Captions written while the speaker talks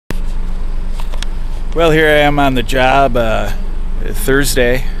Well, here I am on the job,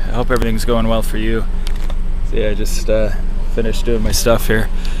 Thursday. I hope everything's going well for you. So yeah, I just finished doing my stuff here.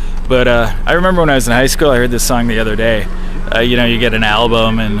 But I remember when I was in high school, I heard this song the other day. You know, you get an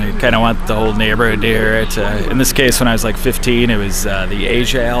album and you kind of want the whole neighborhood to hear it. In this case, when I was like 15, it was the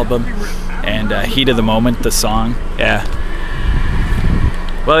Asia album and Heat of the Moment, the song. Yeah.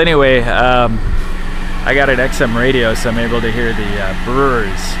 Well, anyway, I got an XM radio, so I'm able to hear the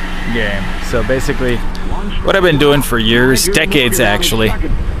Brewers game. So basically, what I've been doing for years, decades actually,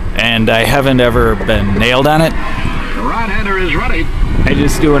 and I haven't ever been nailed on it. The right-hander is ready. I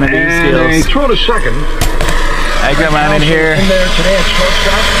just do one of these deals. And throw to second. I come on in here. In there today at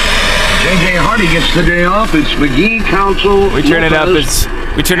shortstop. J.J. Hardy gets the day off. It's McGee, Council. We turn it up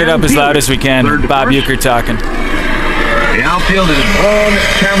as loud as we can. Bob Euchre talking. The outfield is Vaughn,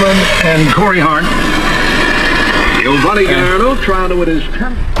 Cameron, and Corey Hart. Giovanni Gallardo trying to win his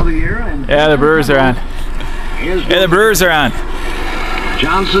 10th of the year. And yeah, the Brewers are on. Yeah, the Brewers are on.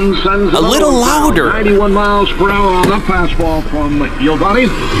 Johnson sends a little louder. 91 miles per hour on the fastball from Giovanni.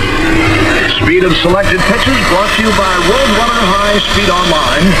 Speed of selected pitches brought to you by Roadrunner High Speed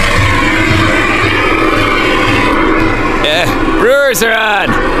Online. Yeah, Brewers are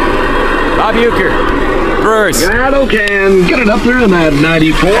on. Bob Euchre, Brewers. Gallardo can get it up there in that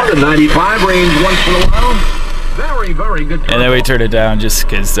 94 to 95 range once in a while. Very, very good. And then we turn it down just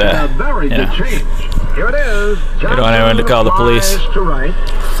because, very good change. Here it is. We don't want anyone to call the police.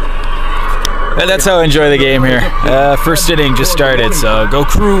 And that's how I enjoy the game here. First inning just started, so go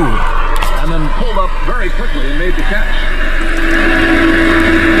Crew. And then pulled up very quickly and made the catch.